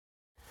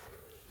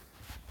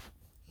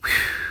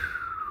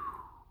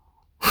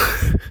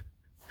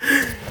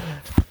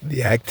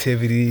The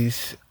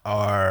activities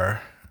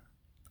are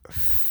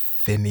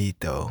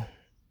finito,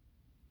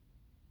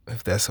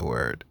 if that's a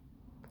word.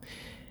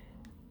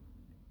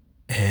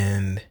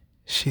 And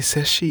she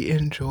says she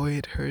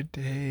enjoyed her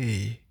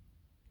day.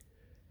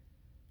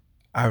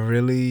 I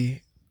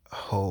really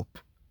hope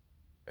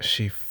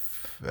she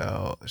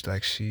felt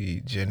like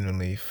she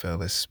genuinely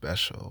felt as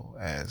special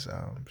as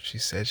she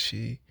said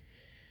she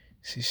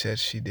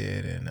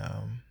did, and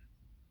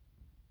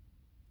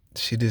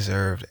she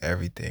deserved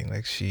everything.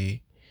 Like,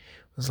 she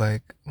was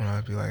like, when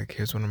I'd be like,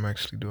 here's what I'm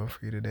actually doing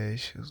for you today,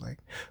 she was like,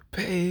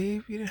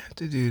 babe, you didn't have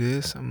to do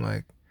this. I'm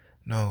like,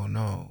 no,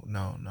 no,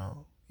 no,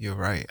 no, you're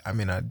right. I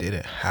mean, I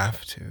didn't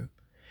have to.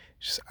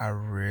 Just, I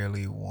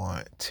really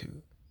want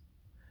to.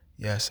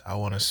 Yes, I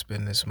want to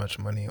spend this much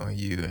money on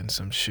you and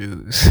some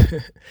shoes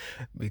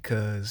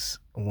because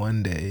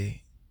one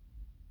day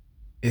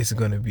it's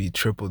going to be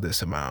triple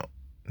this amount.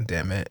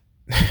 Damn it.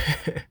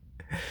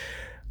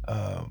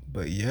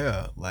 But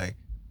yeah, like,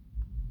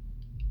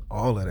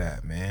 all of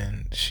that,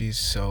 man. She's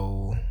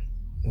so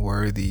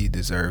worthy,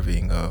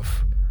 deserving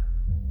of,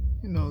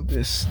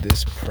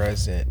 this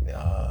present.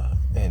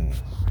 And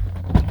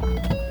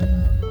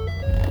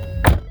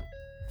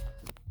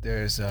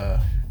there's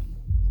I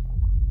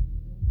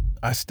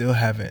still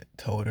haven't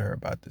told her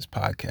about this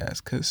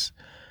podcast because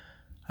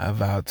I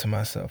vowed to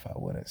myself I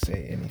wouldn't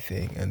say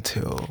anything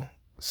until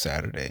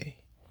Saturday.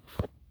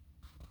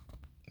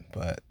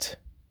 But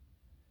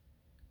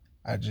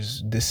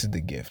this is the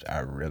gift I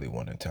really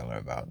want to tell her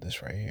about,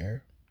 this right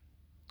here,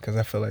 because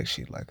I feel like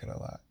she'd like it a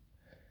lot.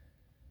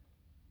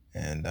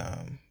 And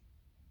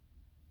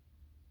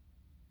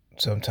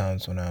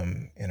sometimes when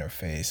I'm in her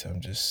face, I'm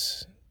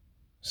just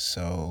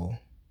so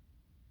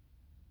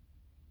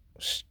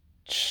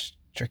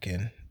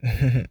stricken.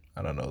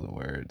 I don't know the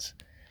words.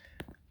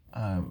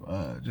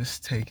 I'm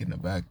just taken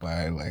aback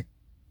by, like,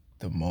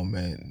 the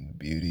moment and the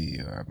beauty,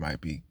 or I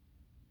might be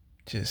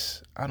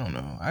just, I don't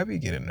know. I be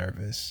getting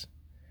nervous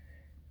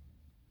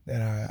that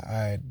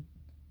I'm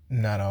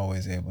not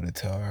always able to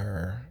tell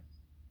her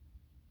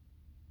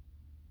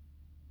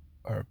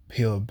or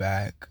peel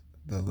back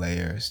the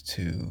layers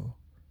to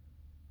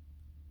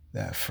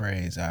that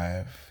phrase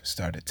I've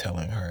started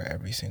telling her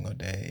every single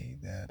day,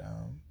 that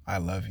I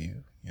love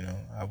you.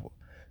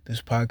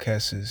 This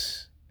podcast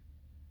is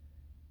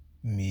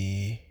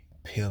me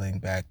peeling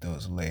back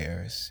those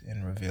layers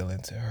and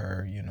revealing to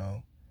her,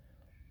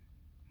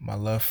 my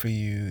love for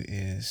you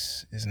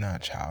is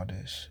not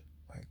childish.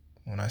 Like,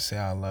 when I say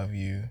I love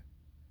you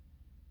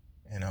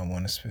and I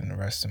want to spend the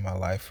rest of my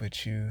life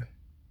with you,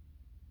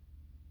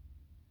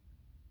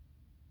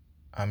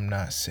 I'm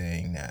not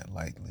saying that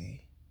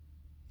lightly,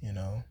 you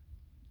know?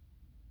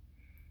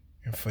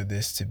 And for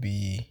this to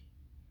be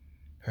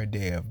her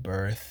day of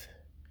birth,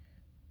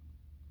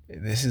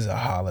 this is a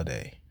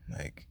holiday.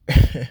 Like,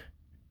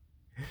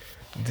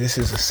 this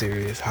is a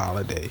serious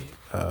holiday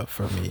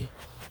for me.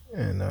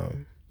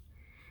 And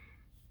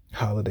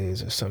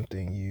holidays are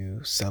something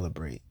you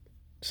celebrate,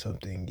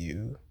 something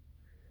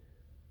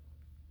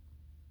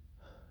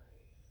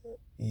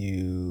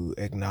you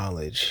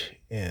acknowledge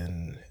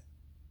in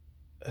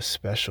a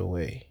special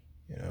way,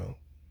 you know.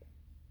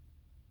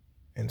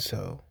 And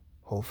so,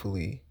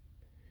 hopefully,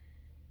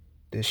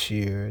 this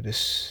year,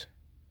 this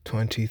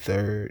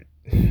 23rd,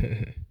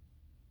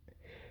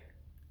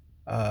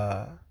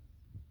 uh,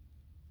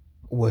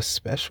 was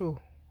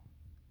special.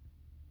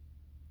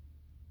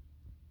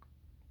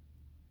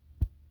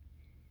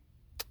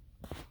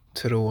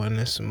 To the one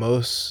that's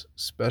most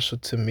special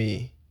to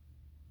me,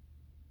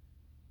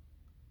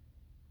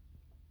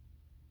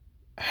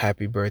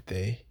 happy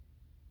birthday.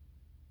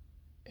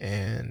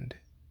 And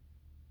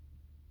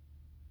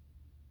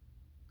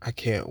I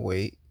can't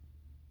wait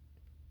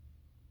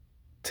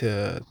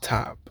to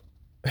top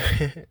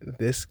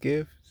this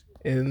gift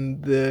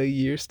in the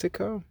years to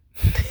come.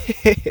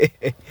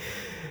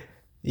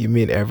 You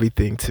mean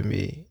everything to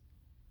me.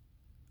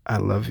 I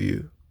love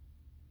you.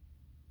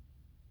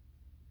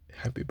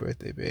 Happy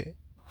birthday, babe.